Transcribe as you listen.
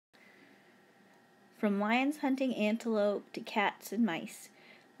From lions hunting antelope to cats and mice,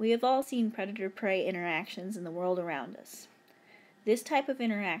 we have all seen predator-prey interactions in the world around us. This type of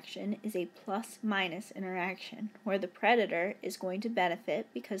interaction is a plus-minus interaction, where the predator is going to benefit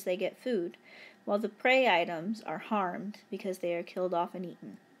because they get food, while the prey items are harmed because they are killed off and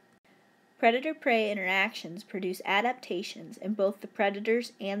eaten. Predator-prey interactions produce adaptations in both the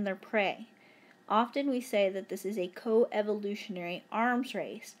predators and their prey. Often we say that this is a co-evolutionary arms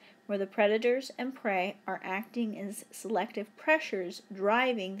race, where the predators and prey are acting as selective pressures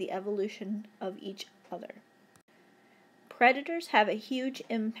driving the evolution of each other. Predators have a huge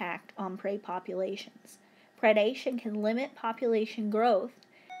impact on prey populations. Predation can limit population growth.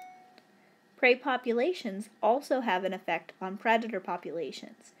 Prey populations also have an effect on predator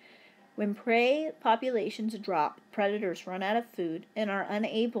populations. When prey populations drop, predators run out of food and are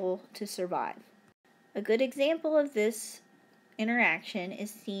unable to survive. A good example of this interaction is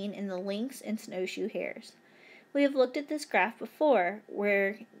seen in the lynx and snowshoe hares. We have looked at this graph before,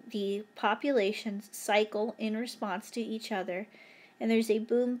 where the populations cycle in response to each other, and there's a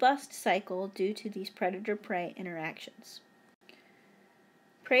boom-bust cycle due to these predator-prey interactions.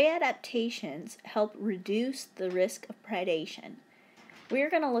 Prey adaptations help reduce the risk of predation. We are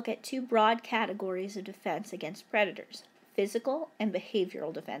going to look at two broad categories of defense against predators: physical and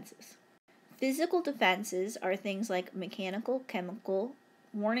behavioral defenses. Physical defenses are things like mechanical, chemical,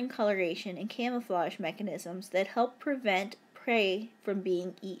 warning coloration, and camouflage mechanisms that help prevent prey from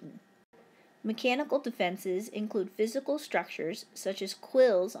being eaten. Mechanical defenses include physical structures such as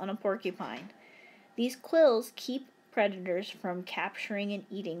quills on a porcupine. These quills keep predators from capturing and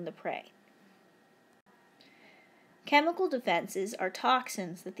eating the prey. Chemical defenses are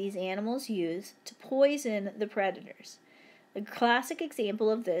toxins that these animals use to poison the predators. A classic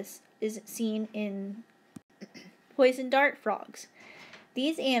example of this is seen in poison dart frogs.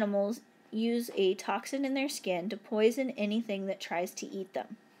 These animals use a toxin in their skin to poison anything that tries to eat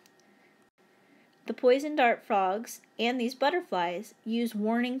them. The poison dart frogs and these butterflies use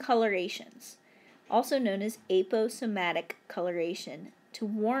warning colorations, also known as aposematic coloration, to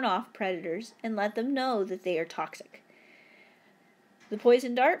warn off predators and let them know that they are toxic. The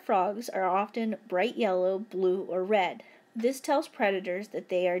poison dart frogs are often bright yellow, blue, or red. This tells predators that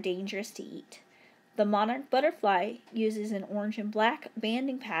they are dangerous to eat. The monarch butterfly uses an orange and black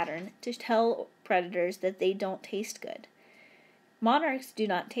banding pattern to tell predators that they don't taste good. Monarchs do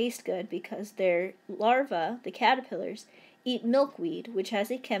not taste good because their larvae, the caterpillars, eat milkweed, which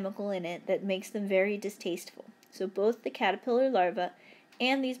has a chemical in it that makes them very distasteful. So both the caterpillar larvae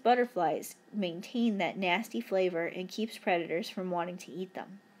and these butterflies maintain that nasty flavor and keeps predators from wanting to eat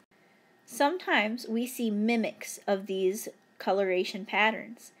them. Sometimes we see mimics of these coloration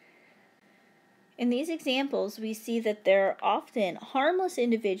patterns. In these examples, we see that there are often harmless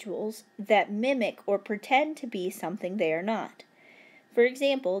individuals that mimic or pretend to be something they are not. For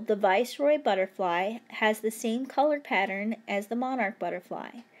example, the viceroy butterfly has the same color pattern as the monarch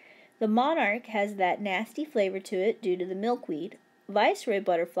butterfly. The monarch has that nasty flavor to it due to the milkweed. Viceroy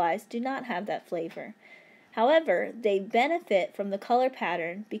butterflies do not have that flavor. However, they benefit from the color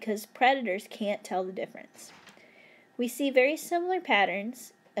pattern because predators can't tell the difference. We see very similar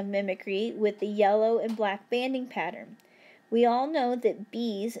patterns of mimicry with the yellow and black banding pattern. We all know that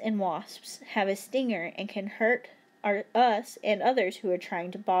bees and wasps have a stinger and can hurt us and others who are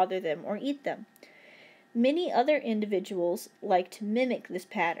trying to bother them or eat them. Many other individuals like to mimic this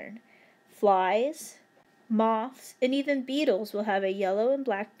pattern. Flies, moths, and even beetles will have a yellow and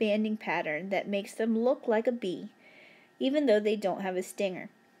black banding pattern that makes them look like a bee, even though they don't have a stinger.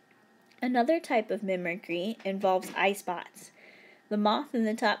 Another type of mimicry involves eye spots. The moth in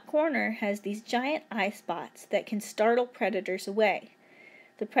the top corner has these giant eye spots that can startle predators away.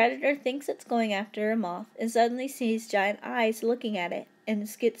 The predator thinks it's going after a moth and suddenly sees giant eyes looking at it and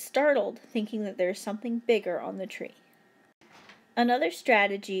gets startled, thinking that there's something bigger on the tree. Another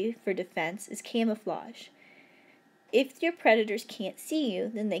strategy for defense is camouflage. If your predators can't see you,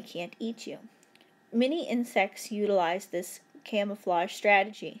 then they can't eat you. Many insects utilize this camouflage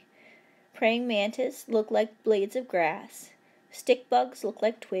strategy. Praying mantis look like blades of grass. Stick bugs look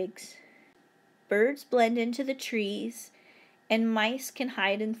like twigs. Birds blend into the trees, and mice can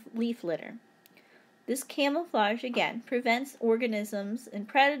hide in leaf litter. This camouflage, again, prevents organisms and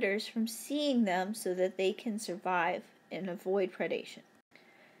predators from seeing them so that they can survive and avoid predation.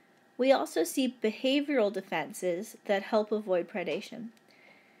 We also see behavioral defenses that help avoid predation.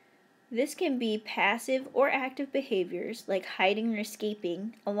 This can be passive or active behaviors like hiding or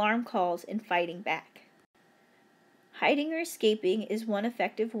escaping, alarm calls, and fighting back. Hiding or escaping is one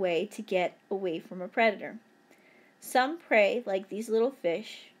effective way to get away from a predator. Some prey, like these little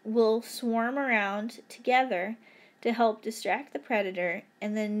fish, will swarm around together to help distract the predator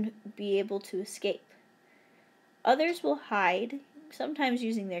and then be able to escape. Others will hide, sometimes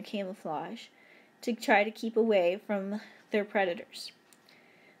using their camouflage, to try to keep away from their predators.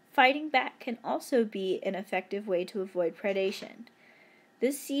 Fighting back can also be an effective way to avoid predation.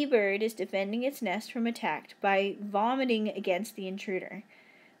 This seabird is defending its nest from attack by vomiting against the intruder.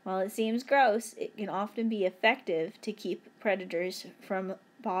 While it seems gross, it can often be effective to keep predators from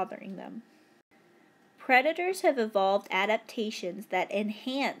bothering them. Predators have evolved adaptations that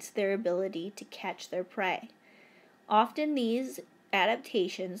enhance their ability to catch their prey. Often these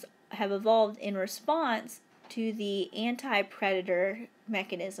adaptations have evolved in response to the anti-predator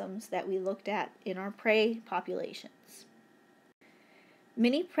mechanisms that we looked at in our prey populations.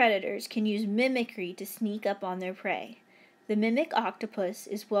 Many predators can use mimicry to sneak up on their prey. The mimic octopus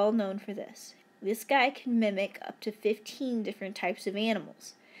is well known for this. This guy can mimic up to 15 different types of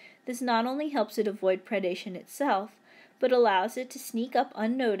animals. This not only helps it avoid predation itself, but allows it to sneak up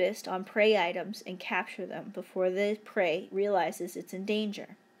unnoticed on prey items and capture them before the prey realizes it's in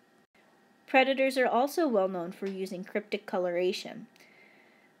danger. Predators are also well known for using cryptic coloration.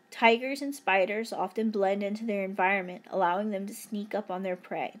 Tigers and spiders often blend into their environment, allowing them to sneak up on their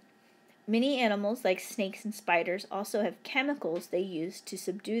prey. Many animals, like snakes and spiders, also have chemicals they use to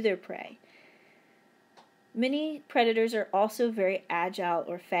subdue their prey. Many predators are also very agile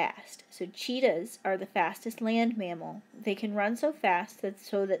or fast. So cheetahs are the fastest land mammal. They can run so fast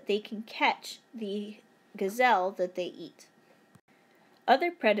so that they can catch the gazelle that they eat.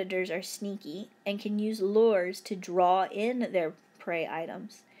 Other predators are sneaky and can use lures to draw in their prey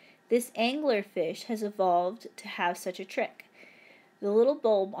items. This anglerfish has evolved to have such a trick. The little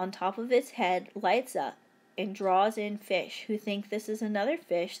bulb on top of its head lights up and draws in fish who think this is another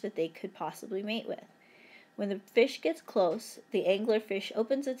fish that they could possibly mate with. When the fish gets close, the anglerfish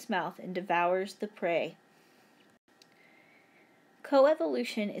opens its mouth and devours the prey.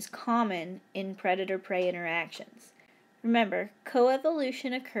 Coevolution is common in predator-prey interactions. Remember,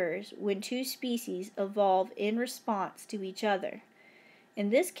 coevolution occurs when two species evolve in response to each other. In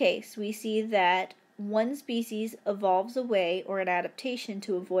this case, we see that one species evolves a way or an adaptation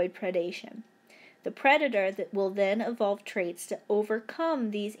to avoid predation. The predator will then evolve traits to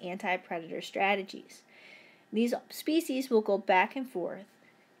overcome these anti-predator strategies. These species will go back and forth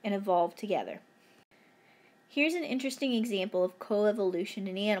and evolve together. Here's an interesting example of coevolution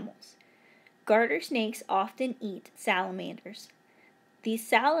in animals. Garter snakes often eat salamanders. These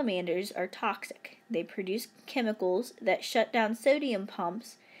salamanders are toxic. They produce chemicals that shut down sodium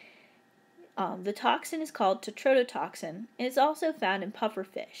pumps. The toxin is called tetrodotoxin, and it's also found in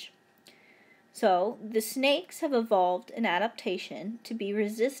pufferfish. So, the snakes have evolved an adaptation to be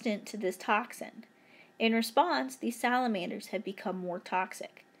resistant to this toxin. In response, these salamanders have become more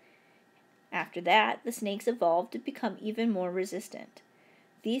toxic. After that, the snakes evolved to become even more resistant.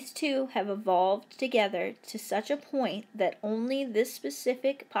 These two have evolved together to such a point that only this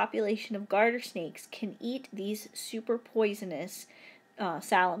specific population of garter snakes can eat these super poisonous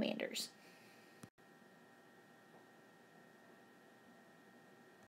salamanders.